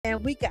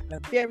And we got a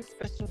very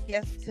special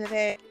guest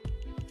today.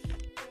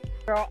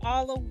 Girl,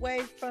 all the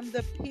way from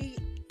the P.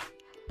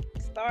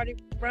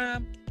 Started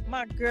from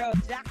my girl,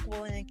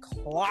 Jacqueline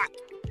Clarke.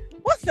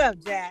 What's up,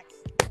 Jax?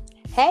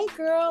 Hey,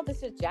 girl.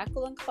 This is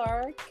Jacqueline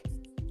Clarke.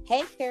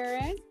 Hey,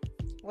 Karen.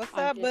 What's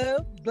up, boo?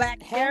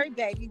 Black Cherry,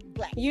 baby.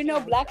 Black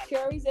Cherry. Black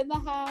Cherries in the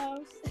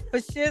house. For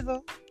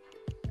shizzle.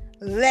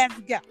 Let's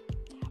go.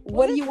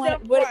 What do you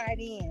want? Right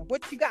in.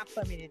 What you got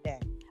for me today?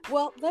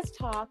 Well, let's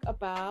talk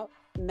about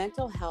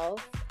mental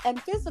health and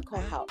physical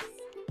health,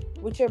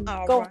 which are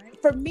right.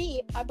 For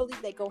me, I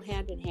believe they go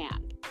hand in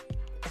hand.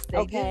 Yes, they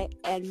okay. do.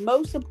 And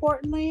most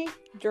importantly,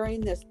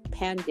 during this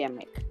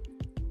pandemic.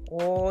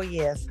 Oh,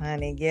 yes,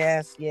 honey.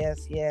 Yes.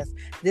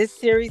 This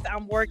series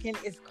I'm working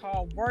is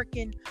called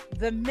Working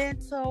the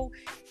Mental.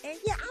 And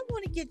yeah, I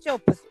want to get your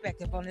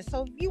perspective on it.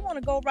 So if you want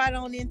to go right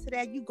on into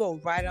that, you go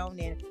right on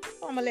in.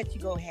 So I'm going to let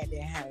you go ahead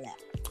and handle that.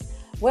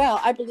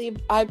 Well, I believe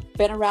I've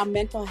been around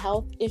mental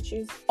health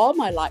issues all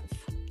my life,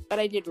 but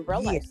I didn't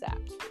realize that.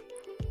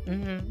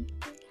 Mm-hmm.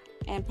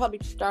 And probably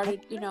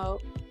started,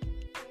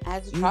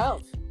 as a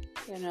child,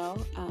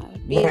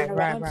 being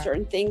around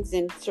certain things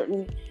and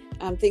certain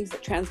things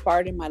that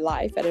transpired in my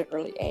life at an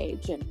early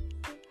age. And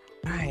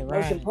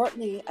most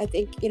importantly, I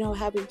think,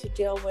 having to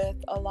deal with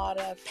a lot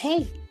of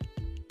pain.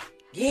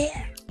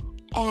 Yeah.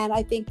 And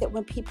I think that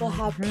when people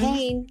have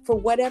pain, for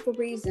whatever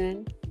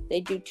reason,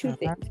 they do two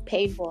things.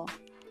 Pain will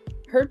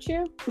hurt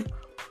you.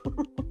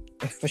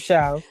 For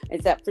sure.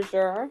 Is that for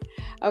sure?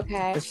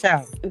 Okay. For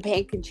sure. And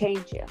pain can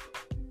change you.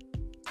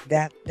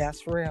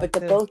 That's real. But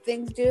the both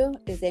things do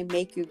is they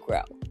make you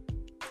grow.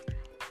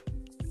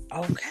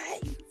 Okay.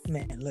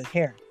 Man, look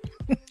here.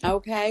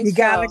 Okay. You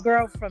gotta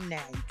grow from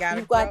that.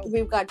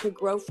 We've got to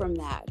grow from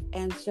that.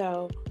 And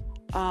so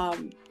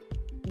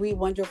we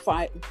wonder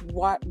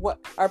what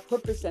our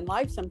purpose in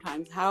life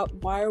sometimes.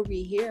 Why are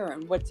we here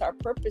and what's our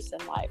purpose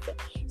in life?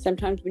 And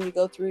sometimes when you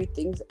go through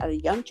things at a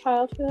young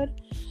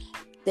childhood,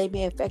 they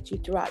may affect you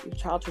throughout your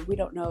childhood. We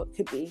don't know. It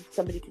could be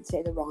somebody could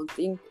say the wrong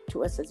thing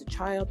to us as a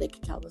child. They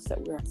could tell us that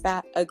we're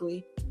fat,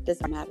 ugly.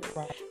 Doesn't matter.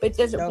 Right. But it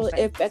doesn't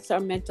really affect our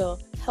mental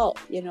health.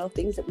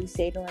 Things that we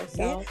say to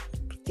ourselves,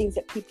 things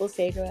that people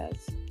say to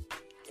us,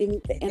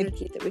 the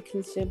energy that we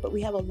consume. But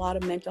we have a lot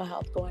of mental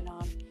health going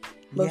on,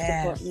 most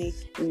importantly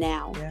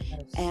now. Yes.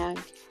 And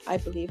I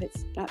believe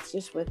it's not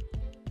just with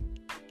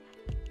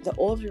the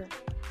older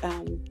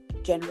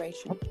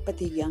generation, but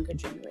the younger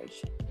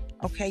generation.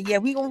 Okay, yeah,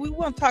 we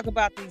want to talk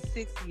about these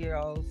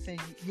 60-year-olds since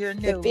you're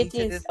new to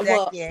this decade.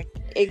 Well,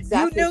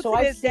 exactly. So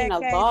I've seen a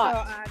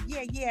lot. So,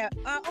 okay,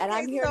 and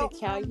I'm here to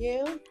tell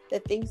you the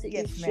things that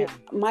you should.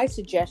 My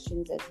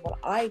suggestions is what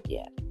I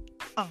did.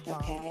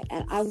 Okay,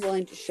 and I'm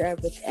willing to share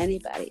it with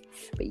anybody.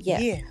 But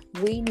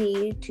we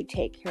need to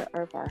take care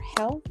of our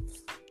health.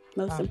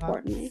 Most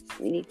importantly,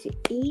 we need to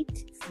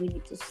eat. We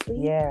need to sleep.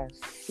 Yes.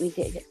 We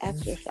need to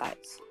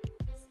exercise.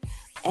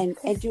 And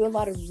do a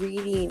lot of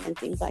reading and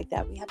things like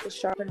that. We have to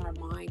sharpen our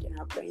mind and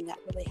our brain. That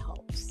really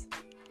helps.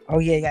 Oh,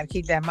 yeah. You got to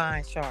keep that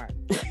mind sharp.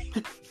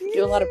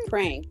 Do a lot of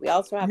praying. We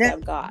also have to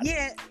have God.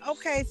 Yeah.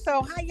 Okay.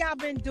 So how y'all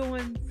been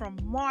doing from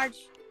March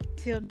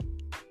till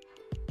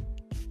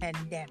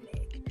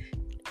pandemic?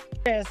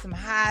 There's some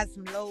highs,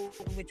 some lows.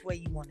 Which way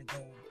you want to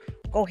go?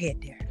 Go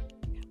ahead there.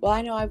 Well,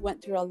 I know I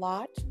went through a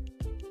lot,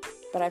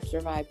 but I've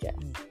survived it.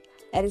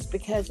 And it's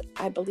because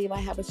I believe I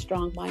have a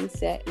strong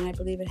mindset, and I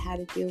believe it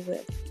had to do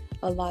with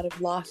a lot of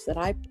loss that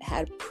I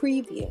had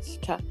previous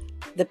to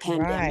the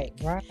pandemic.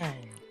 Right.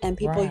 And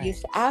people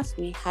used to ask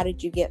me, how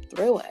did you get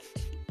through it?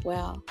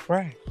 Well,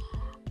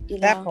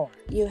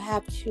 you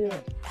have to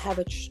have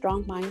a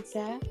strong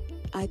mindset.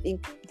 I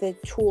think the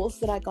tools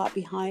that I got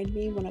behind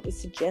me when it was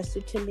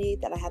suggested to me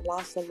that I had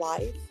lost a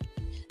life,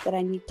 that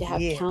I need to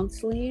have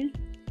counseling.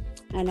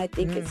 And I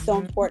think it's so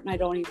important.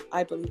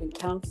 I believe in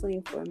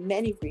counseling for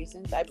many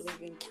reasons. I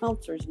believe in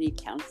counselors need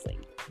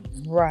counseling.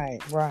 Right.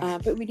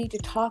 But we need to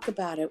talk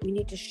about it. We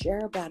need to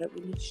share about it.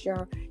 We need to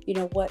share,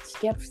 what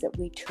steps that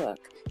we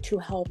took to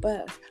help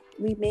us.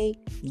 We may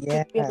be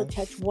able to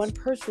touch one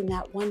person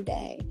that one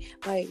day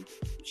by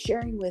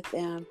sharing with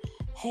them,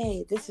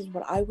 hey, this is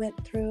what I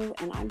went through,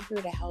 and I'm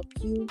here to help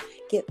you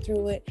get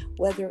through it,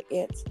 whether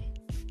it's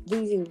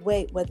losing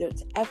weight, whether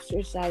it's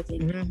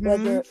exercising,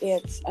 whether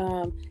it's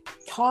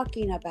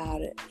talking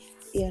about it,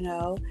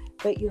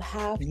 but you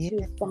have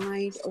to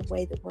find a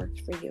way that works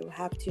for you. You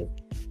have to,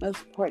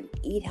 most important,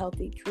 eat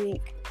healthy,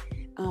 drink.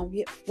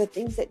 The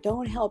things that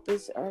don't help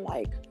are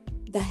like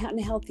the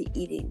unhealthy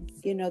eating,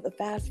 the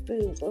fast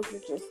foods. Those are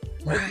just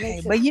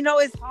right. But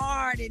it's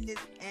hard in this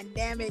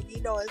pandemic.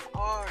 It's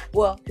hard.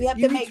 Well, we have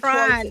to make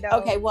choices. Though.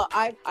 Okay. Well,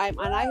 I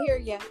hear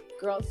you,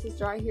 girl,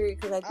 sister. I hear you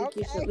because I think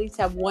you should at least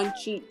have one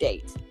cheat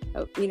date.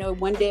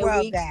 One day a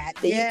week that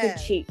you can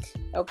cheat.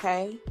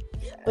 Okay.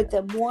 But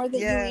the more that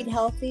you eat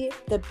healthy,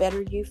 the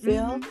better you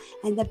feel.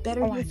 And the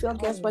better you feel,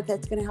 guess what?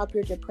 That's going to help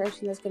your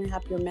depression. That's going to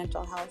help your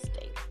mental health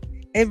state.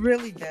 It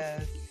really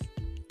does.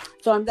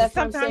 So that's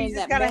what I'm sometimes saying. You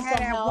just that gotta have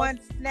that health, one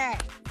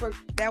snack.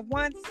 That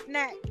one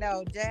snack,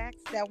 though, Jax.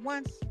 That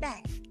one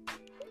snack.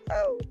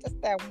 Oh,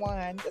 just that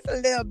one, just a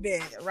little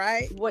bit,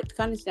 right? What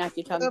kind of snack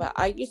you talking about?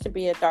 I used to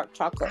be a dark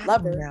chocolate I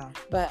lover, don't know.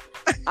 but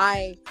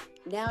I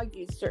now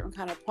use certain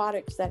kind of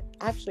products that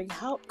actually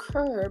help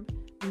curb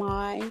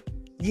my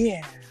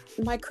Yeah,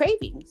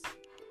 cravings.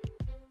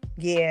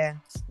 yeah,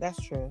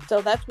 that's true.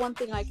 So that's one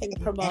thing I can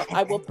promote.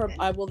 I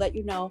will let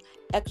you know,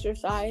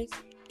 exercise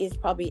is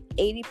probably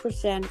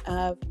 80%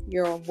 of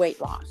your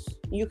weight loss.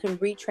 You can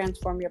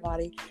retransform your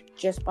body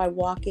just by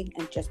walking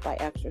and just by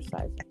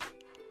exercising.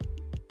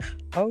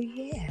 Oh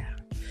yeah,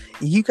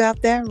 you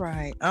got that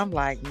right. I'm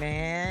like,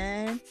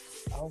 man,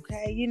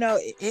 okay,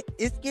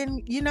 it's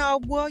getting,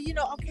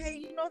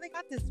 okay, they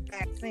got this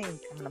vaccine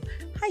coming up.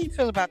 How you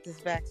feel about this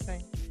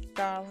vaccine,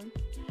 darling?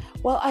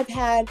 Well, I've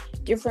had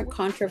different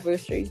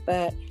controversies,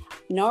 but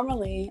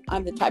normally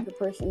I'm the type of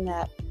person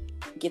that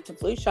gets a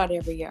flu shot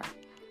every year.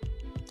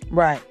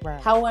 Right.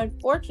 How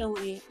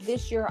unfortunately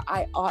this year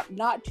I ought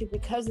not to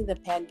because of the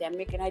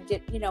pandemic, and I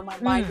did. My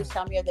mind is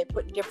telling me they're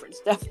putting different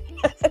stuff.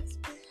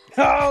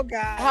 Oh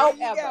God.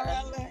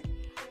 However,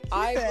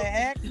 I said,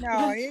 heck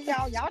no,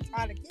 y'all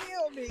trying to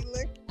kill me.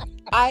 Look.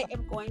 I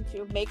am going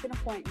to make an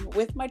appointment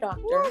with my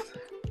doctor,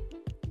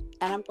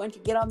 and I'm going to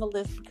get on the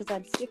list because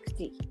I'm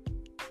 60.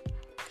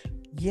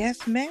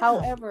 Yes, ma'am.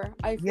 However,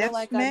 I feel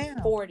like I'm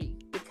 40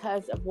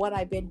 because of what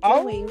I've been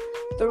doing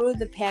through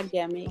the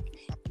pandemic,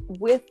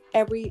 with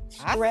every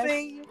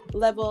stress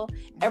level,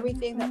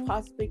 everything that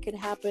possibly could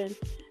happen,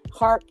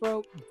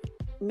 heartbroken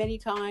many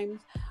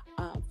times,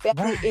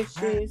 family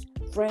issues,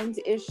 friends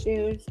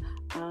issues,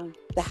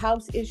 the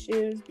house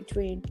issues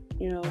between,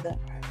 the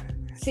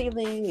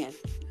ceiling and,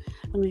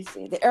 let me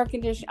see, the air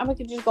conditioning. I'm going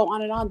to just go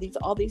on and on.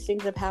 All these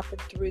things have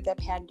happened through the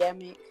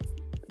pandemic.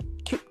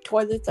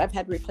 Toilets, I've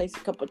had to replace a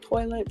couple of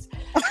toilets.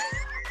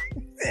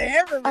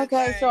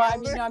 Okay, so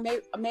I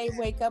may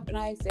wake up and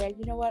I say,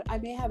 you know what, I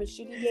may have a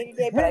shitty day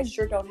today, but I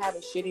sure don't have a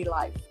shitty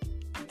life.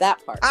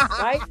 That part,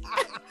 right?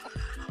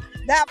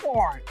 That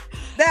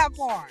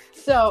part.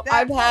 So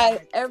I've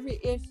had every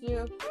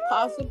issue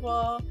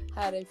possible.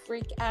 Had a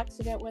freak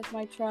accident with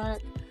my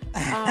truck.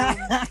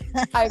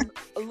 I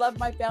love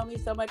my family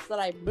so much that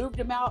I moved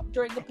them out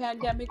during the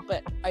pandemic,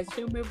 but I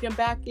soon moved them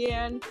back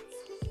in.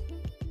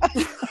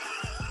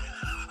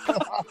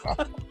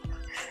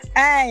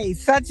 Hey,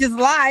 such is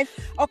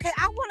life. Okay,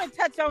 I want to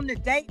touch on the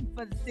dating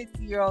for the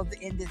 60-year-olds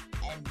in this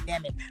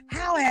pandemic.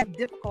 How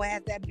difficult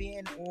has that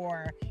been?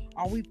 Or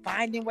are we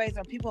finding ways?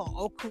 Are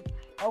people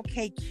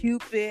okay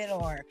Cupid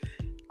or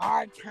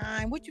our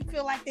time? What you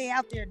feel like they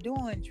out there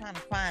doing, trying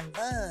to find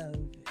love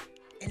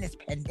in this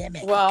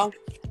pandemic? Well,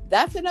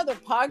 that's another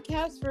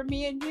podcast for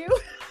me and you.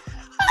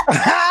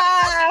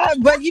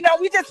 But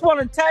we just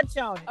want to touch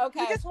on it. Okay.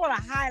 We just want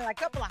to highlight a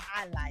couple of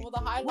highlights. Well, the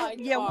highlights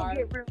we'll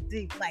get real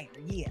deep later.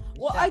 Yeah.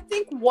 Well, I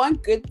think one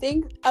good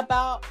thing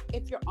about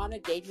if you're on a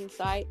dating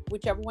site,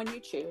 whichever one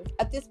you choose,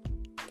 at this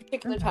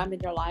particular time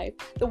in your life,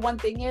 the one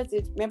thing is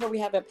remember we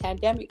have a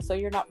pandemic, so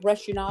you're not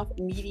rushing off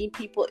meeting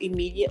people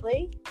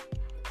immediately.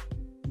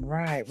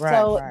 Right.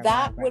 So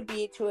that would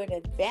be to an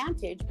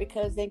advantage,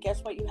 because then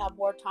guess what? You have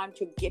more time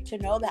to get to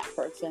know that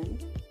person.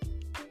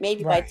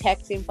 Maybe by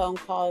texting, phone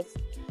calls,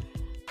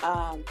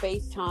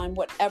 FaceTime,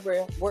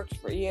 whatever works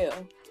for you,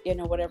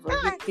 whatever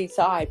you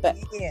decide. But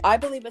I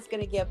believe it's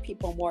going to give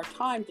people more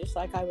time, just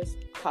like I was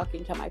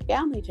talking to my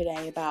family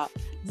today about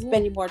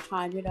spending more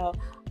time.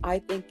 I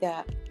think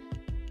that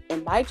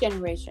in my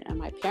generation and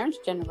my parents'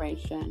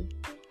 generation,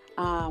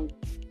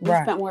 we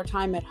spent more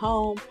time at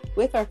home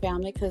with our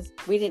family because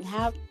we didn't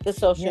have the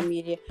social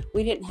media.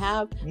 We didn't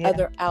have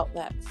other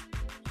outlets.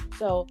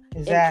 So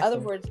in other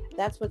words,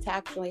 that's what's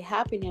actually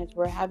happening is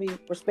we're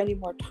spending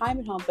more time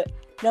at home, but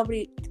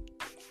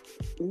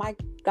my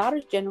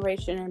daughter's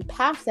generation and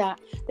past that,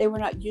 they were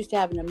not used to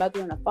having a mother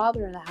and a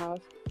father in the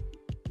house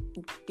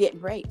getting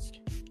raised.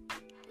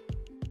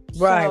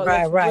 Right.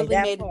 Really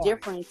made a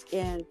difference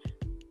in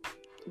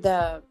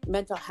the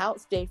mental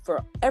health state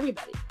for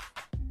everybody.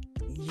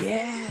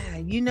 Yeah,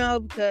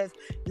 because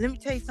let me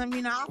tell you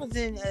something. I was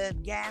in a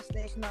gas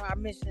station. I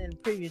mentioned in the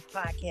previous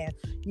podcast.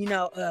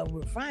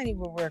 Finally,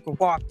 worker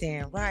walked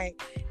in, right?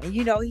 And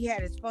he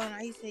had his phone.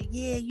 He said,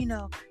 "Yeah,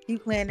 you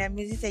playing that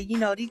music." He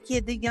said, "These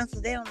kids, these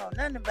youngsters, they don't know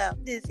nothing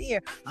about this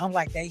here." I'm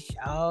like, they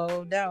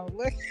sure don't.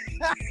 Look,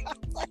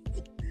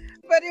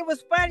 but it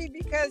was funny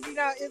because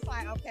it's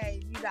like,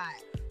 okay, you got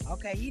it.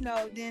 Okay,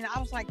 Then I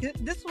was like,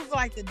 this was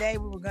like the day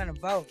we were gonna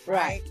vote,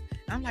 right?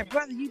 I'm like,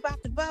 brother, you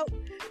about to vote?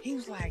 He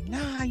was like,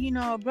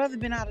 nah, brother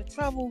been out of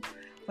trouble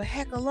for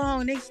heck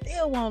long. They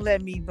still won't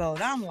let me vote.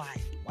 I'm like,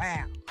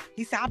 wow.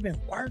 He said, I've been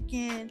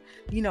working,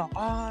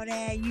 all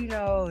that,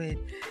 and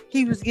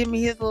he was giving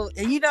me his little,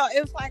 and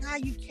it was like how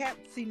you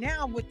see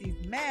now with these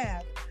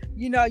masks,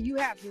 you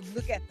have to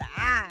look at the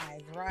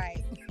eyes,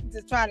 right?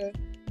 To try to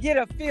get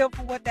a feel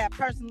for what that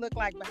person looked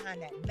like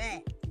behind that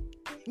mask.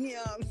 You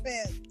know what I'm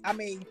saying? I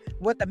mean,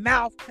 with the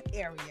mouth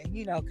area,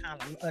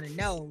 kind of, or the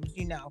nose,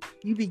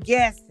 you be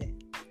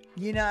guessing.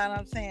 You know what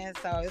I'm saying?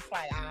 So it's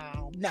like, I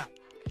don't know.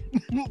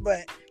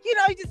 But,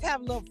 you just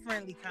have a little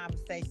friendly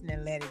conversation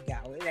and let it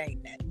go. It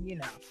ain't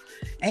nothing,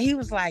 And he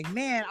was like,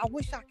 man, I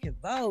wish I could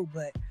vote,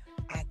 but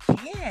I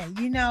can,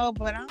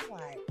 but I'm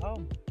like, oh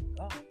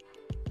my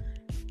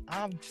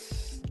God.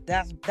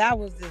 That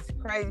was just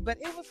crazy, but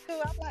it was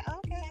cool. I'm like,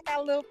 okay, I got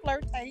a little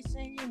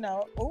flirtation,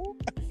 Ooh.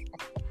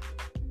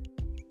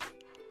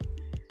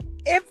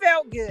 It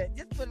felt good.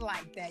 Just put it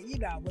like that,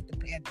 with the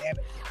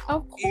pandemic.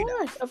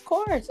 Of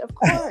course.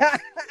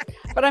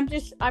 But I'm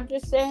just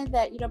saying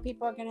that,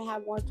 people are going to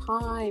have more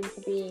time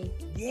to be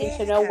and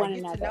to know one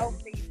another. To know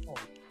people.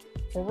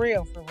 For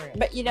real.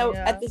 But,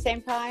 at the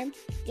same time,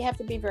 you have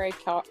to be very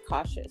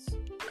cautious.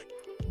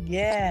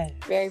 Yeah.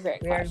 Very, very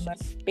cautious.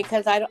 Much.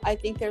 Because I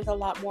think there's a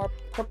lot more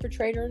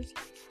perpetrators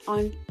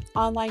on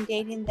online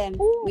dating than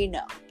we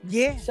know.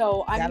 Yeah.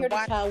 So I'm here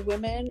to tell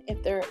women,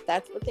 if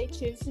that's what they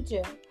choose to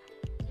do,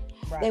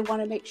 right. They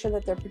want to make sure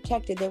that they're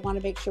protected. They want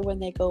to make sure when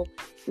they go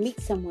meet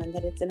someone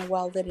that it's in a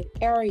well-lit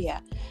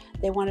area.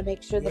 They want to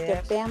make sure that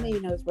their family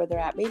knows where they're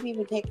at. Maybe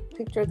even take a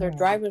picture of their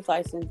driver's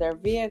license, their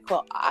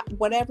vehicle,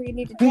 whatever you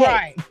need to take.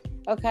 Right.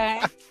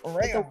 Okay?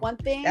 But the one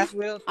thing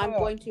I'm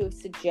going to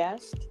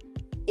suggest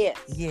is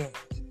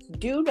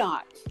do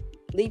not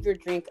leave your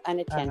drink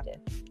unattended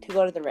to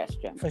go to the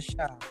restroom. For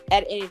sure.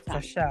 At any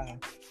time. For sure.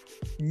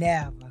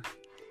 Never.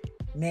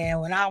 Man,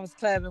 when I was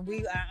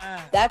clubbing,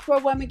 that's where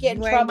women get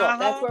in trouble.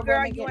 That's where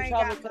women get in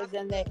trouble because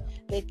then they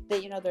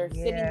they're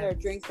sitting there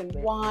drinking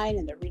wine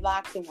and they're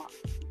relaxing.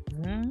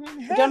 Mm-hmm.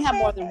 You don't have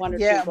more than one or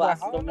two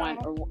glasses of wine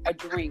or a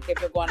drink if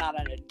you're going out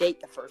on a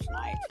date the first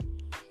night.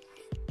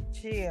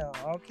 Chill,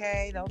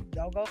 okay?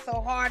 Don't go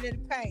so hard in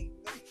the paint.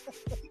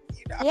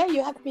 Yeah,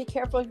 you have to be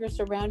careful of your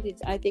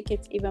surroundings. I think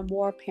it's even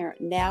more apparent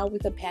now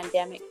with the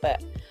pandemic,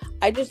 but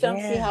I just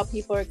don't see how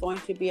people are going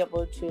to be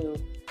able to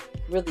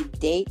really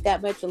date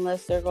that much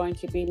unless they're going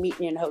to be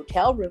meeting in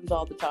hotel rooms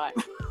all the time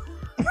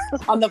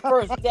on the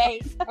first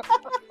date.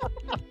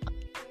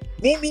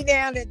 Meet me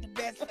down at the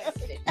best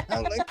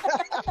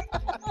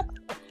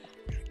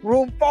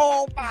room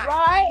 405.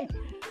 Right?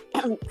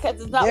 Because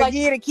it's not like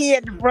you get a kid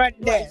at the front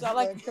desk. Right, it's not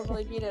like you can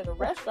really meet at a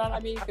restaurant. I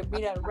mean, you could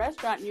meet at a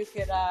restaurant and you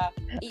could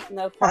eat in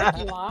the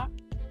parking lot.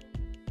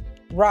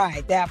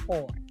 Right, that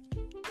point.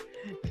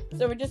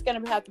 So we're just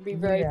going to have to be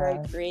very, very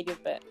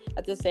creative. But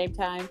at the same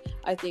time,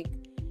 I think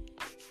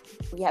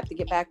we have to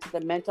get back to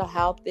the mental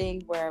health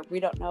thing where we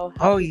don't know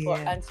how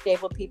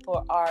unstable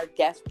people are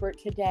desperate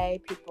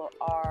today. People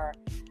are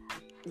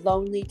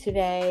lonely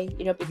today,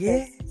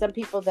 because some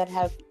people that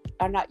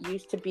are not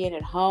used to being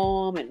at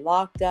home and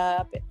locked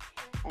up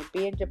and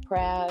being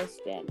depressed,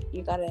 and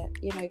you gotta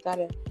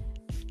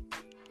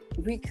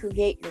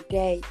recreate your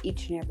day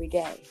each and every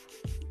day.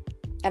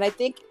 And I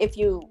think if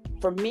you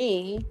can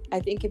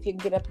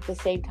get up at the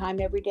same time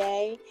every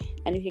day,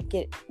 and if you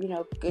get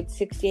good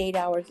 68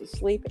 hours of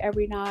sleep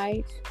every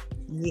night,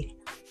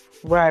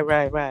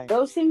 right,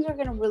 those things are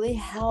going to really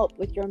help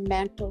with your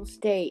mental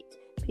state.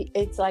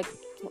 It's like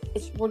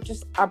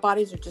our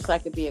bodies are just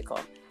like a vehicle.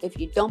 If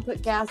you don't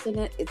put gas in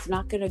it, it's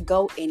not going to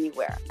go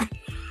anywhere.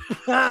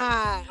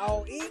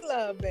 Eat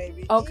love,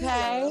 baby.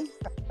 Okay.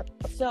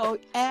 So,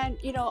 and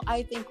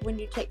I think when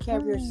you take care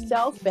of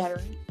yourself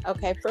better,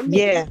 okay, for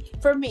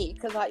me,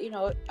 because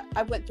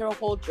I went through a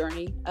whole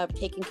journey of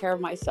taking care of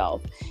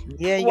myself.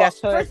 Yeah, you got to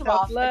show first of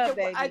all, love,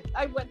 baby.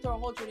 I went through a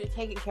whole journey of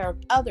taking care of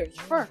others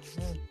first.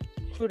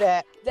 True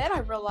that. Then I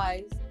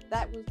realized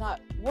that was not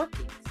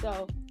working.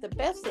 So the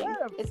best thing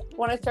is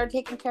when I started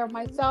taking care of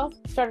myself,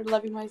 started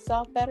loving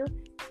myself better,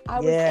 I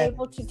was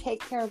able to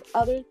take care of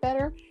others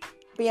better,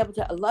 be able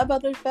to love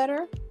others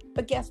better.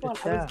 But guess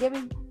what? I was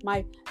giving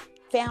my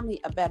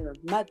family a better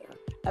mother,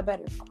 a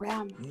better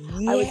grandma.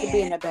 I was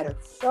being a better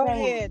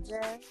friend.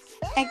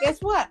 And guess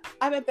what?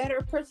 I'm a better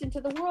person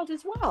to the world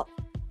as well.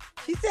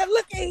 She said,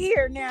 look at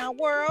here now,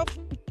 world.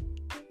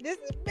 This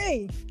is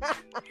me.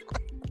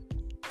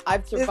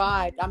 I've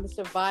survived. I'm a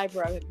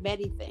survivor of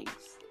many things.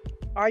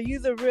 Are you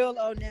the real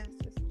Onassis?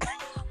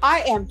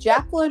 I am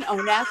Jacqueline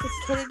Onassis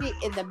Kennedy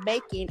in the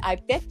making. I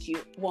bet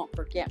you won't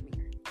forget me.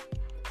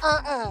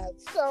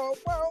 So,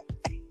 well,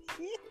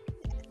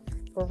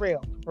 for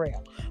real.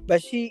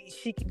 But she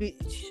could be,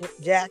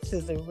 Jax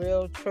is a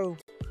real true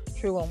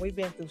one. We've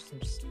been through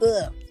some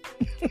stuff.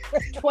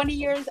 20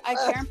 years,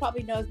 Karen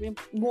probably knows me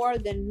more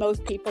than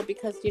most people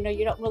because, you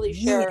don't really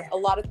share a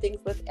lot of things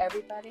with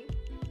everybody.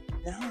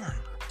 Nah.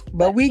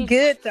 But we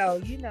good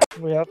though,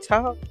 Real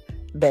talk,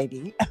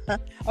 baby.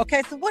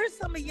 Okay, so what are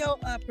some of your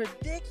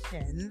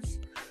predictions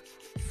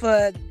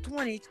for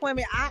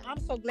 2020?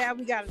 I'm so glad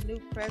we got a new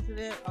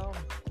president.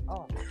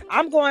 Oh,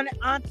 I'm going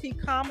to Auntie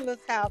Kamala's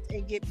house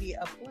and get me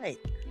a plate.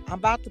 I'm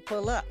about to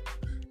pull up.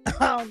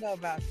 I don't know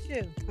about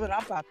you, but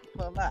I'm about to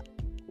pull up.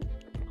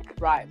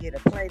 Right. Get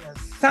a plate of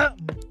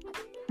something.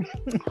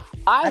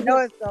 I know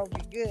it's going to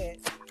be good.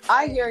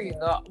 I hear you.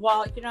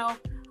 Well,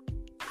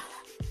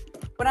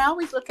 when I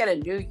always look at a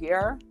new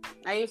year,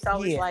 I used to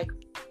always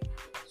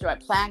should I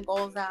plan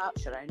goals out?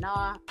 Should I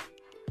not?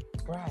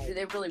 Right. Do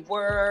they really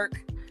work?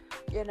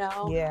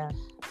 Yeah.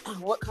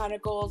 What kind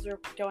of goals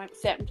do I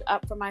set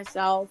up for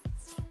myself?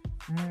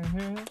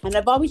 Mm-hmm. And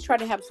I've always tried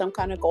to have some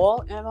kind of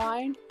goal in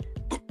mind.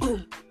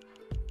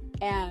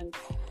 And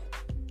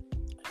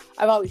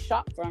I've always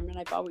shot for them, and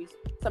I've always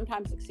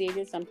sometimes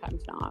succeeded,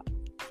 sometimes not.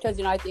 Because,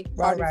 I think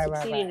part of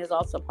succeeding is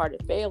also part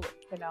of failing,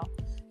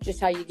 just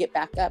how you get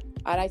back up.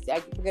 And I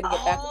say, we're going to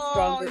get back up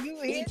stronger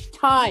each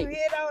time. You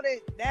hit on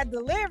it, that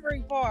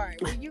delivery part.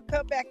 When you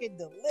come back and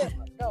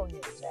deliver. Go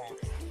ahead,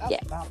 Jack.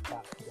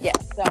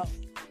 Yes. So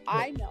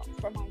I know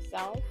for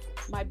myself,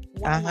 one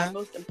of my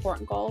most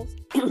important goals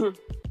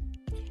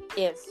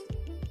is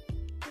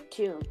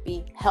to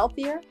be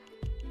healthier,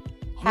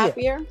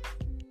 happier.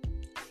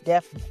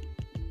 Definitely.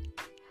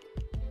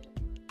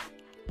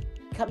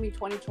 Coming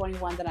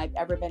 2021 than I've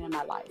ever been in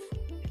my life.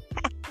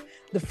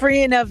 The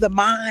freeing of the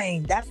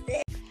mind. That's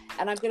it.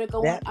 And I'm gonna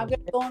go in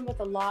with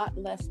a lot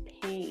less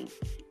pain,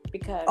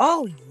 because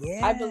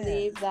I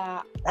believe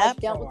that I've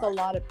dealt with a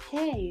lot of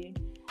pain,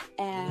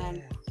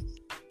 and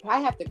if I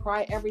have to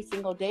cry every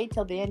single day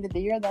till the end of the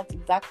year, that's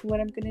exactly what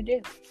I'm gonna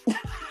do.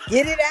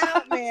 Get it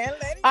out, man.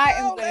 Let it go. I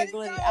am gonna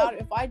let it out.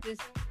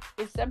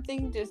 If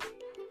something just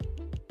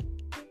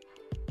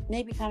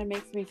maybe kind of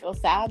makes me feel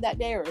sad that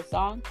day, or a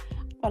song,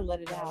 I'm gonna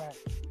let it out.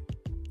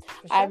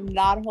 Sure. I'm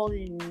not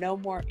holding no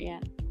more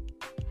in.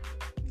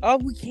 Oh,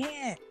 we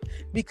can't,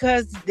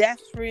 because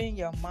that's freeing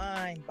your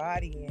mind,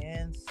 body,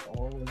 and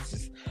soul. It's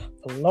just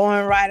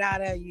flowing right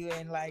out of you,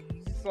 and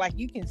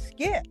you can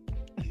skip.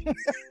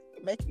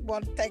 Make you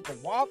want to take a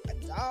walk, a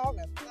jog,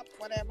 or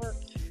whatever.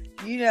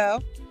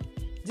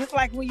 Just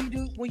like when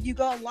you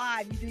go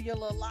live, you do your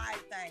little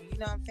live thing. You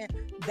know what I'm saying?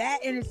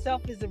 That in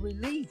itself is a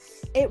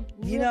release. It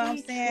really, you know what I'm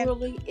saying?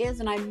 Truly is,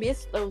 and I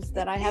miss those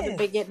that I haven't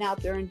been getting out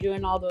there and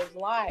doing all those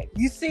lives.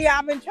 You see,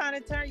 I've been trying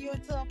to turn you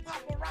into a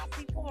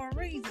paparazzi for a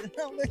reason.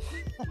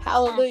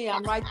 Hallelujah!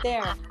 I'm right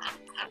there.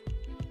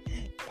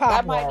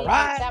 That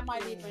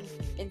might even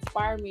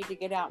inspire me to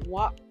get out and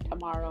walk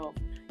tomorrow,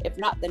 if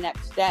not the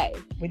next day.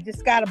 We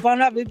just gotta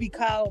bun up. It'd be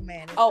cold,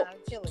 man. It's kind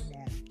of chilly now.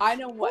 I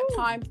know what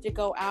times to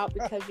go out,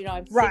 because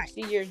I'm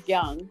 60 years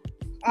young.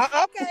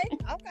 Okay.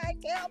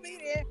 Tell me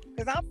then,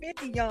 because I'm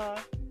 50 young.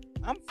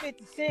 I'm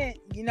 50 cent.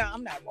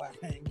 I'm not what.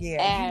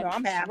 Yeah,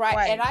 I'm halfway.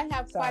 Right, and I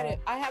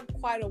have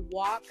quite a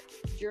walk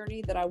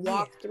journey that I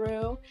walk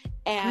through,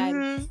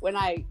 and when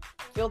I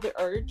feel the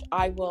urge,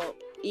 I will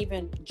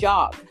even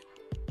jog.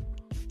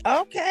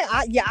 Okay,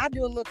 I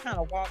do a little kind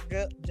of walk,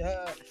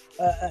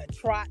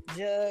 trot,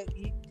 jug.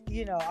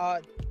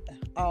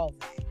 All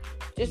that.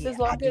 Just as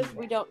long as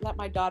we don't let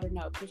my daughter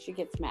know, because she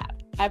gets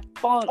mad. I've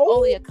fallen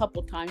only a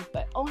couple times,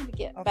 but only to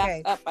get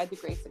back up by the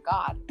grace of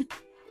God.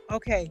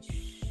 Okay.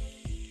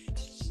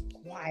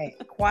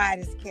 Quiet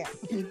as kept.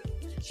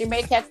 She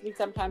may catch me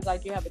sometimes. I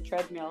do have a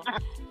treadmill.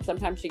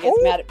 Sometimes she gets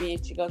mad at me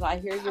and she goes, "I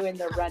hear you in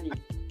there running."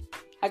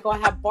 I go, "I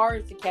have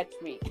bars to catch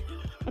me."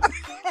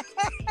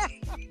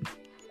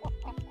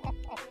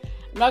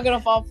 I'm not going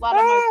to fall flat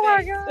on my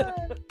face. Oh, my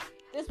God.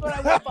 This one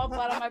I won't fall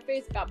flat on my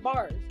face. Got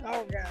bars.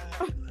 Oh,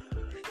 God.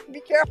 Be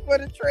careful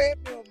with the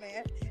treadmill,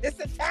 man. It's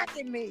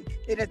attacking me.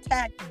 It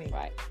attacked me.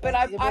 Right. But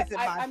I'm here to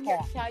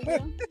tell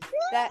you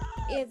that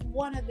is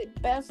one of the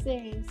best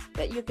things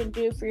that you can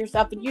do for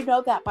yourself. And you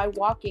know that by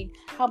walking,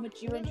 how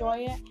much you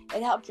enjoy it.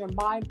 It helps your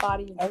mind,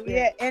 body, and spirit. Oh,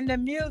 yeah. And the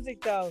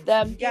music, though.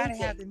 You got to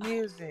have the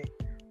music.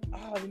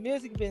 Oh, the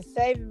music has been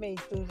saving me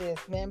through this,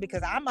 man,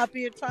 because I'm up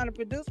here trying to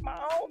produce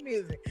my own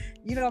music.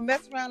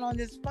 Mess around on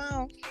this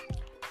phone.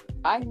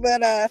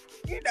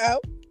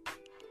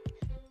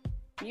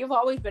 You've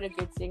always been a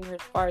good singer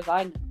as far as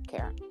I know,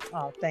 Karen.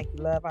 Oh, thank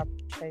you, love. I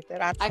appreciate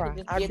that.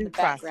 I do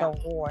try so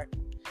hard.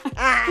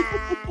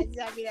 You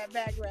gotta be that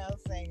background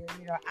singer.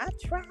 I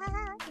try.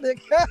 Look.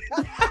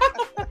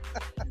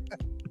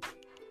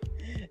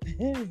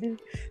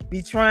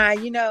 Be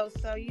trying,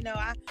 so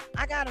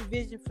I got a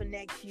vision for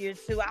next year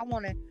too.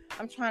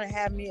 I'm trying to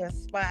have me a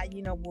spot,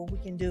 where we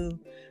can do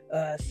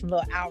some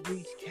little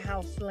outreach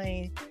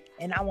counseling,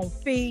 and I won't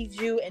feed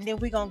you, and then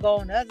we're gonna go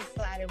on the other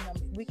side and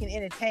we can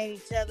entertain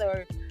each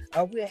other,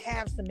 or we'll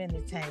have some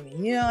entertainment.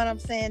 You know what I'm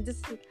saying?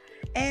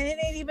 And it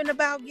ain't even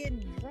about getting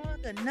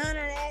drunk or none of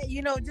that,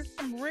 just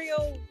some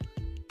real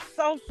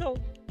social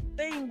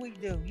thing we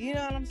do. You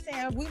know what I'm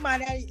saying?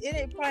 It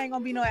ain't probably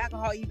gonna be no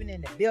alcohol even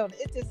in the building.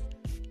 It's just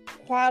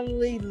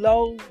quality,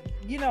 low,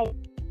 real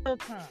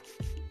time.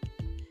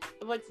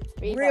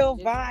 Real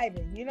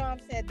vibing. You know what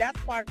I'm saying? That's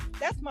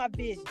my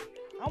vision.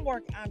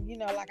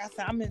 Like I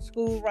said, I'm in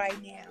school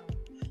right now,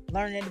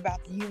 learning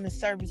about the human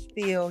service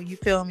field. You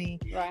feel me?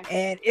 Right.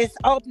 And it's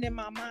opening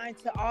my mind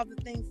to all the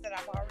things that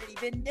I've already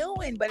been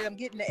doing, but I'm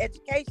getting the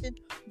education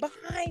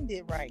behind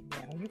it right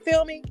now. You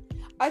feel me?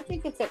 I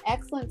think it's an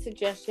excellent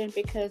suggestion,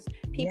 because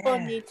people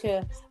need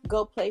to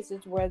go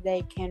places where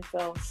they can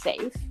feel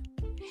safe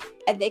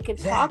and they can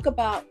talk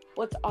about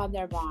what's on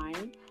their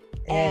mind.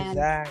 And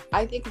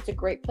I think it's a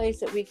great place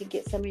that we can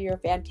get some of your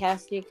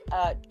fantastic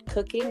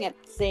cooking at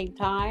the same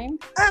time.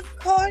 Of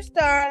course,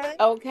 darling.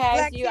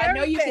 Okay, so I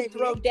know you can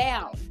throw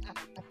down.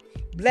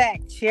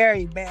 Black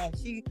Cherry, man.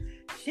 She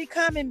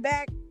coming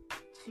back.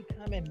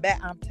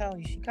 I'm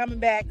telling you, she coming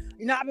back.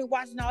 I've been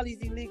watching all these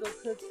illegal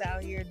cooks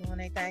out here doing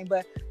their thing,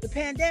 but the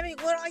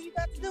pandemic, what all you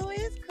got to do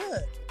is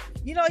cook.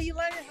 You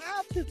learning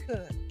how to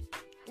cook,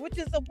 which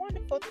is a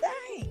wonderful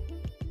thing.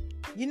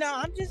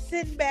 I'm just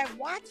sitting back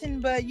watching,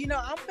 but I'm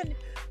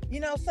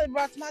gonna, so it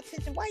brought to my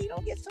attention, why you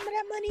don't get some of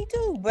that money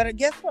too? But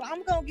guess what?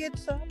 I'm gonna get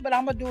some, but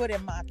I'm gonna do it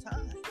in my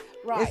time.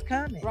 Right. It's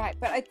coming. Right.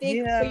 But I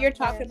think what you're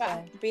talking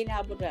about, being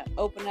able to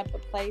open up a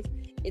place,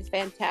 is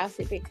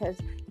fantastic, because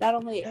not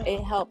only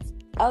it helps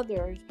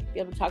others be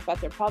able to talk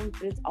about their problems,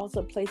 but it's also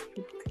a place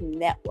people can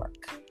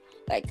network.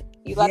 Like,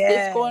 you got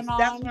this going on.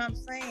 That's what I'm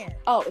saying.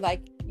 Oh,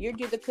 like, you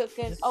do the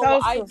cooking.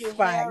 I do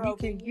hair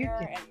over here,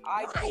 and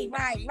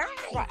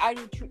I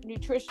do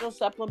nutritional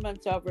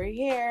supplements over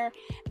here,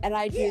 and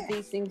I do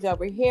these things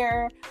over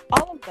here.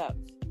 All of those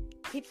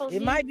people.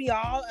 It might be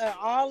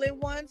all in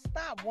one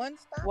stop. One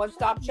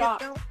stop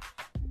shop.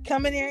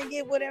 Come in there and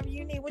get whatever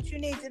you need. What you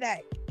need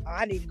today? Oh,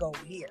 I need to go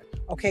over here.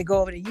 Okay, go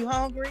over there. You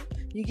hungry?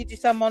 You get you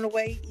something on the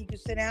way. You can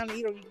sit down and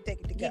eat, or you can take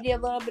it to go. You need a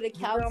little bit of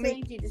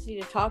counseling. You just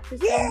need to talk to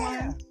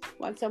someone.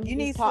 You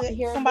need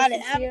somebody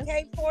to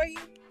advocate for you.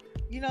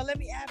 Let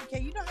me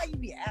advocate. You know how you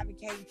be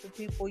advocating for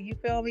people. You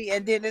feel me?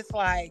 And then it's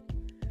like,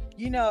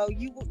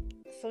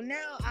 so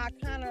now I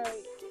kind of,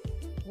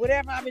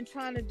 whatever I've been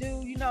trying to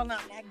do, I'm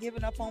not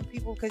giving up on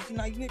people, because, you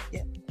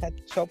have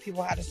to show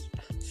people how to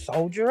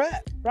soldier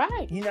up.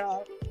 Right.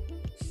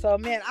 So,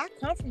 man, I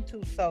come from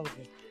two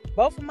soldiers.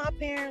 Both of my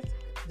parents,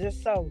 they're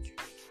soldiers.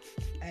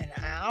 And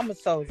I'm a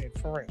soldier,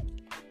 for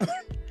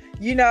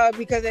real.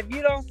 Because if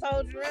you don't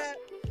soldier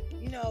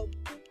up,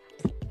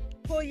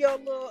 pull your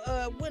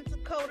little winter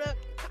coat up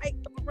tight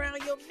up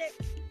around your neck,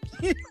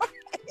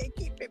 and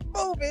keep it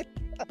moving.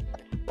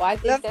 Well, I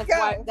think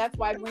that's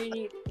why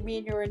me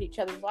and you are in each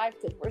other's life,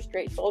 because we're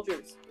straight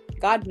soldiers.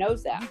 God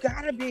knows that. You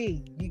gotta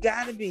be. You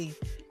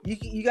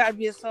gotta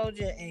be a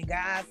soldier in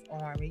God's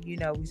army.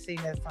 We sing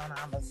that song,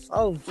 I'm a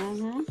soldier.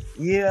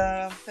 Mm-hmm. You know what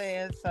I'm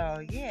saying?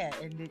 So, yeah.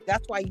 And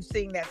that's why you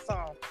sing that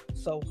song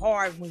so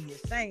hard when you're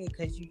singing,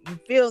 because you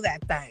feel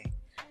that thing.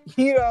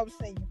 You know what I'm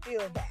saying? You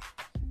feel that.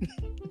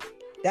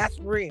 That's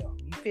real.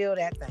 You feel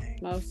that thing.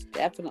 Most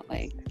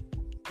definitely.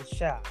 For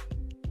sure.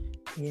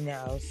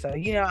 So,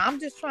 I'm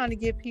just trying to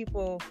give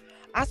people,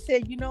 I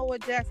said, you know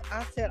what, Jax?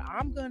 I said,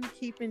 I'm going to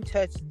keep in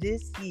touch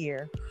this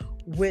year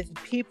with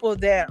people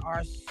that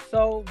are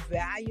so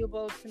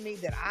valuable to me,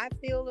 that I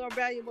feel are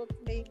valuable to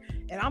me,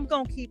 and I'm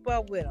going to keep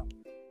up with them.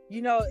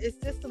 It's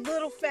just a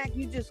little fact,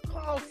 you just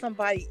call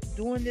somebody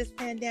during this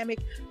pandemic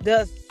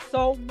does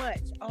so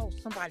much. Oh,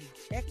 somebody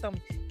checked on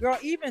me. Girl,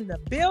 even the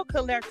bill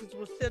collectors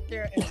will sit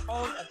there and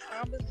hold a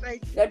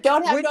conversation. Now,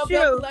 don't have no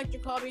bill collector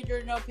call me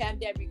during no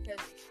pandemic, because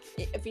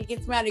if he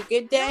gets them out a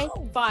good day,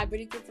 fine. But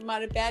he gets them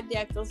out a bad day,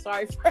 I feel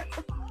sorry for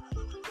him.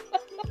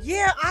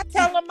 Yeah, I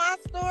tell them my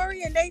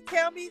story and they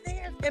tell me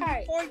theirs. And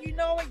before you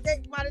know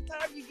it, by the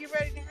time you get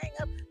ready to hang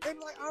up, they be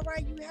like, all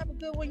right, you have a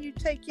good one. You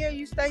take care.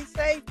 You stay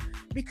safe.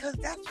 Because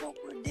that's what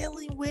we're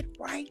dealing with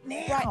right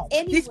now. Right.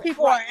 Anyway, these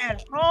people are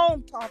at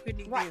home talking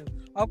to you.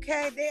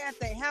 Okay? They're at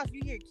their house.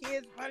 You hear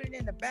kids running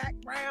in the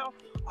background,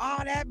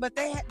 all that. But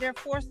they're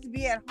forced to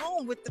be at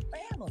home with the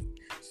family.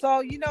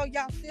 So,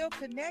 y'all still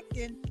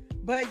connecting.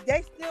 But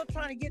they still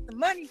trying to get the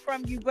money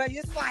from you. But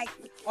it's like,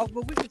 oh,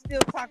 but we can still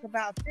talk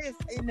about this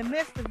in the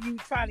midst of you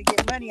trying to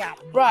get money out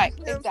of me. Right,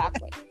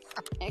 exactly.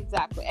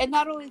 Exactly. And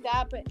not only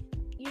that, but,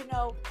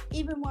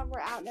 even when we're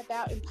out and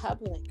about in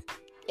public,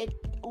 it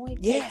only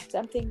takes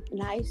something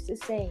nice to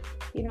say.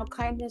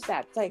 Kindness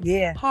acts. Like,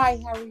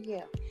 hi, how are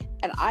you?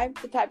 And I'm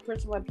the type of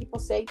person, when people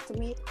say to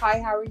me, hi,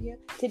 how are you?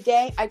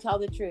 Today, I tell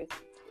the truth.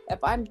 If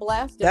I'm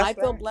blessed and I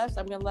feel blessed,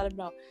 I'm going to let them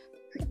know.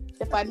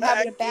 If I'm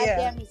having a bad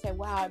day, I'm going to say,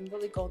 wow, I'm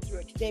really going through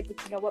it today. But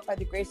you know what? By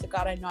the grace of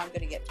God, I know I'm going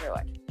to get through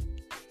it.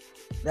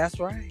 That's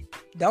right.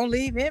 Don't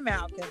leave him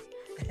out, because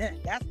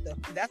that's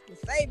the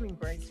saving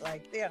grace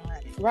right there,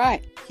 honey.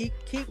 Right.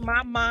 Keep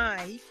my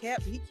mind.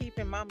 He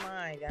keeping my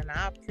mind, and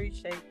I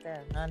appreciate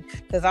that, honey.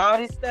 Because all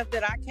this stuff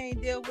that I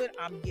can't deal with,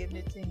 I'm giving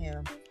it to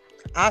him.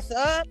 I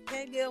said,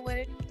 can't deal with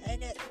it.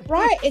 Take it.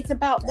 Right. It's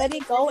about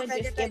letting go and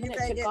just giving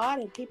it to God,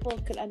 and people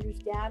could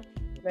understand.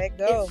 Let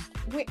go.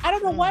 I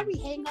don't know why we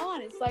hang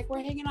on. It's like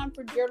we're hanging on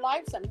for dear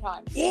life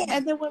sometimes. Yeah.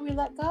 And then when we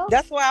let go,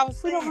 that's why I was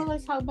saying, we don't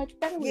realize how much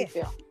better we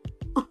feel.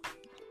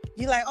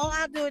 You're like, oh,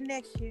 I'll do it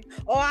next year.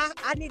 Oh,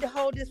 I need to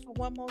hold this for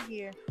one more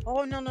year.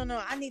 Oh, no.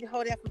 I need to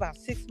hold that for about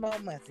 6 more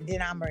months, and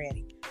then I'm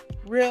ready.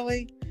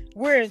 Really?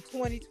 We're in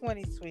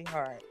 2020,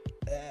 sweetheart.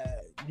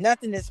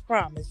 Nothing is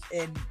promised.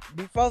 And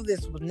before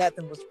this,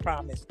 nothing was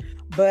promised.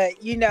 But,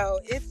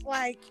 it's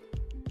like,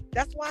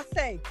 that's why I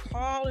say,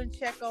 call and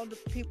check on the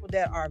people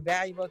that are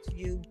valuable to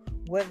you,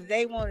 whether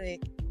they want to,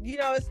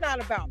 it's not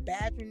about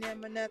badgering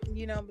them or nothing,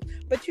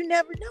 but you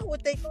never know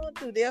what they're going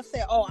to do. They'll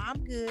say, oh,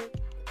 I'm good.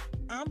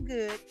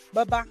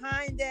 But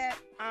behind that,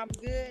 I'm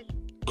good,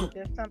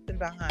 there's something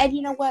behind. And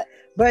you know what?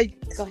 But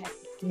go ahead.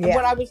 Yeah.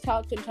 What I was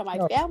talking to my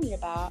family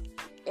about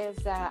is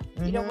that,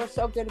 we're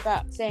so good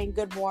about saying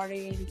good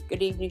morning,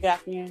 good evening, good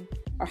afternoon,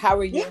 or how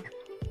are you? Yeah.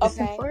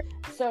 Okay.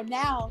 So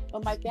now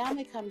when my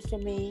family comes to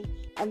me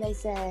and they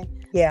say,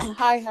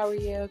 hi, how are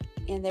you?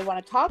 And they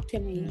want to talk to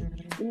me,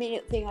 the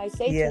immediate thing I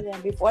say to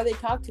them before they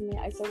talk to me,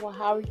 I say, well,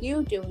 how are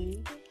you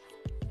doing?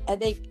 And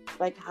they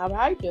like, how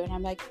are you doing?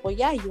 I'm like, well,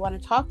 yeah, you want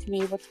to talk to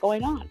me? What's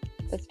going on?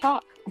 Let's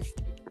talk.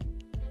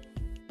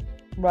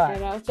 Right.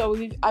 You know, so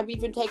I've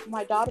even taken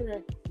my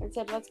daughter and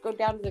said, let's go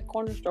down to the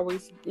corner store. We,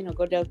 you know,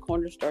 go down to the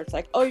corner store. It's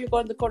like, oh, you're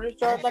going to the corner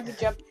store?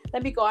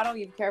 Let me go. I don't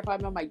even care if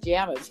I'm in my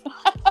jammies.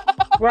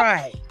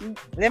 Right.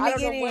 Let me I don't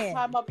get know in. what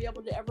time I'll be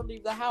able to ever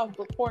leave the house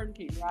for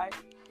quarantine, right?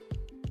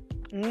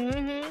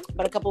 Mm-hmm.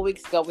 But a couple of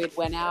weeks ago, we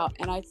went out,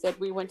 and I said,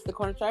 we went to the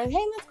corner store.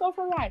 Hey, let's go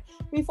for a ride.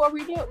 Before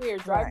we did, we were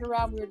driving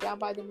around. We were down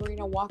by the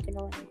marina walking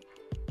around.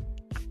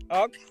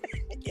 Okay.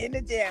 In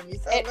the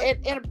jammies.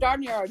 And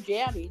darn near our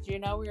jammies, you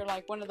know. We were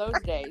like one of those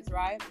days,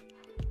 right?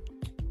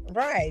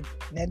 Right.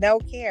 They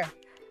don't care.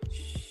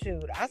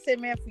 Shoot. I said,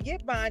 man,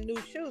 forget buying new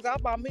shoes. I'll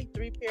buy me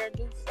 3 pair of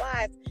new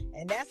slides.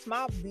 And that's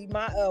my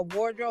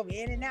wardrobe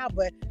in and out.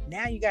 But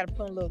now you got to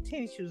put on little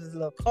tennis shoes. It's a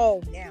little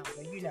cold now.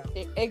 But, you know.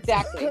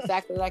 Exactly.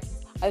 Like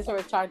that's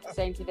what I was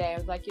saying today. I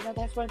was like, you know,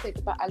 that's one thing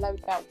I love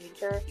about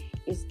winter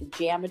is the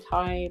jam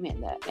time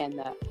and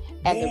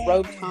the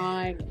road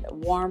time and the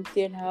warmth,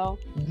 you know.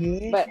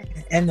 Yeah.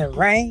 And the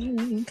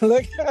rain.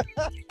 Look.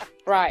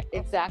 Right,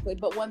 exactly.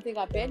 But one thing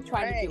I've been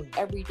trying to do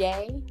every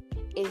day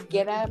is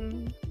get up,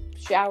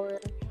 shower,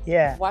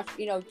 watch,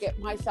 you know, get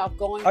myself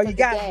going for the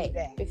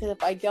day. Because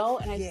if I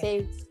don't and I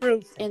stay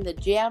in the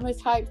jammer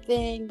type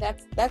thing,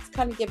 that's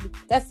kind of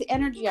that's the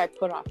energy I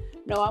put on.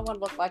 No, I want to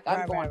look like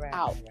I'm going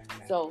out.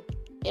 Right. So,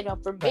 you know,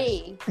 for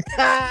me,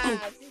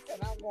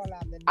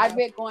 I've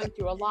been going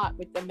through a lot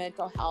with the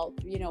mental health,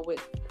 you know,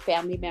 with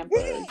family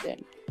members,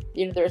 and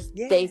you know, there's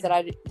days that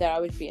I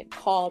was being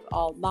called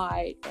all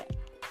night and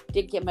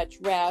didn't get much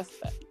rest,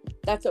 but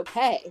that's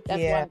okay.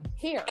 That's why I'm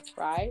here,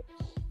 right?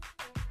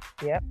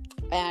 Yep.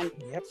 And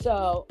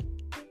so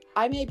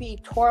I may be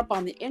tore up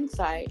on the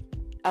inside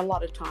a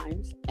lot of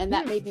times, and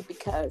that may be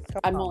because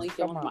I'm only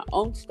dealing with my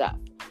own stuff.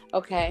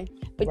 Okay.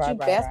 But you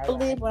best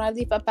believe when I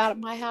leave up out of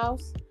my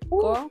house,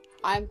 girl,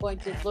 I'm going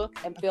to look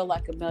and feel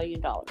like $1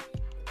 million.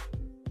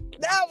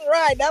 That's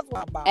right. That's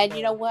what I'm about. And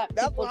you know what?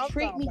 People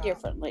treat me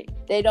differently.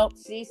 They don't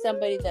see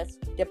somebody that's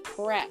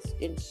depressed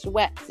and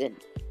sweats and,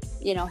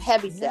 you know,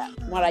 heavy set,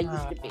 what I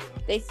used to be.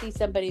 They see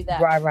somebody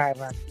that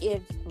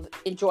is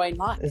enjoying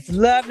life. It's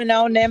loving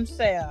on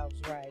themselves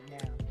right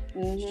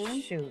now. Mm-hmm.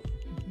 Shoot.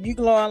 You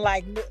glowing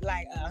like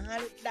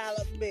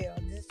 $100 bill.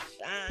 Just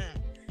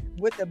shine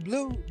with the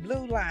blue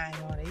line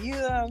on it. You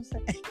know what I'm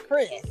saying?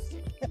 Chris.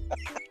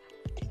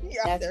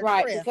 That's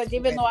right. Chris. Because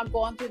even though I'm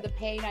going through the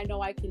pain, I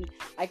know I can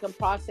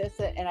process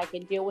it and I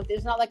can deal with it.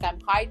 It's not like I'm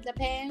hiding the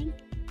pain.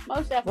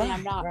 Most definitely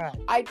I'm not. Right.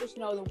 I just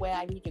know the way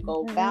I need to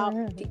go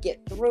about to get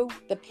through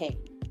the pain.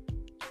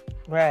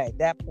 Right,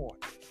 that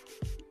part.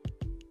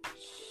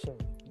 Sure.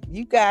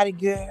 You got it,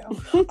 girl.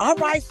 All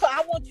right, so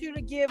I want you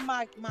to give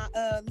my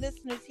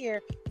listeners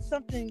here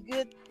some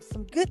good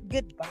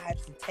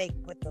vibes to take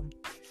with them,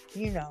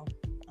 you know,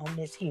 on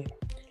this here.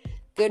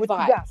 Good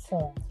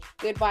vibes.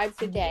 Good vibes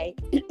today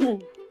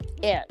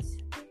is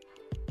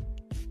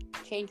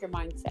change your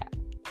mindset.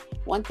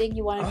 One thing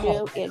you want to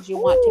do is you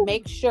want to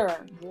make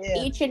sure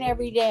each and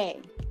every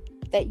day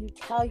that you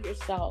tell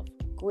yourself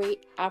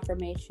great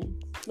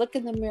affirmations. Look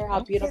in the mirror how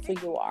beautiful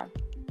you are.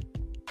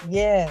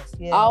 Yes.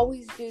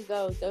 Always do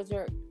those. Those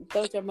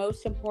are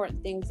most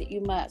important things that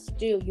you must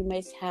do. You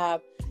must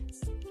have.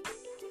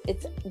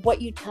 It's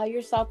what you tell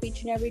yourself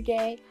each and every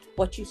day,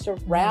 what you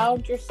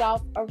surround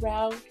yourself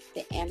around,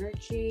 the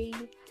energy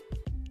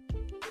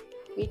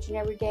each and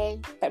every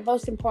day. But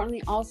most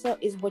importantly also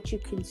is what you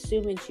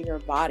consume into your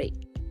body.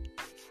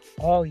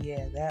 Oh,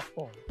 yeah, that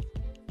part.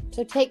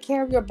 So take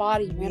care of your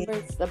body. Remember,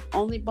 it's the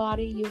only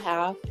body you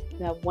have.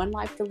 You have one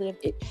life to live.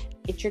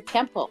 It's your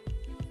temple.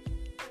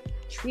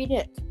 Treat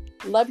it.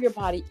 Love your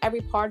body,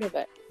 every part of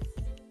it.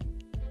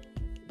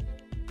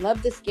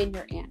 Love the skin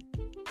you're in.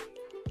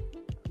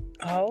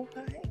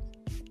 Okay.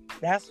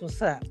 That's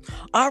what's up.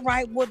 All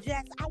right. Well,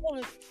 Jax, I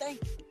want to thank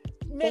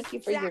you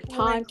for Jacqueline your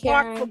time,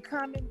 Clarke, Karen. for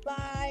coming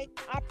by.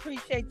 I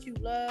appreciate you,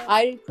 love.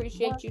 I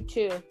appreciate you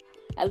too.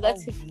 And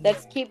let's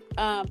keep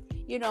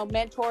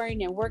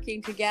mentoring and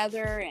working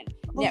together and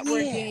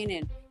networking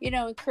and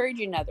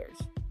encouraging others.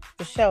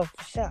 For sure.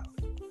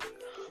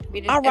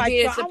 All right,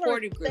 be a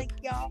supportive group. Thank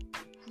y'all.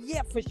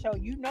 Yeah, for sure.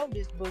 You know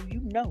this, boo. You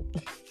know.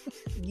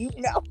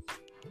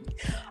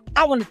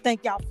 I want to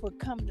thank y'all for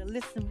coming to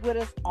listen with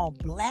us on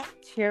Black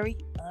Cherry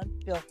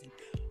Unfiltered.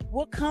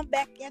 We'll come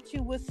back at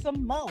you with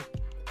some more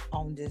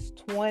on this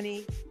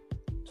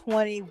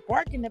 2020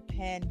 working the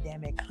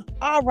pandemic.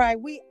 All right,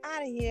 we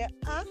out of here.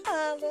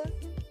 Holla.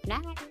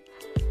 Night.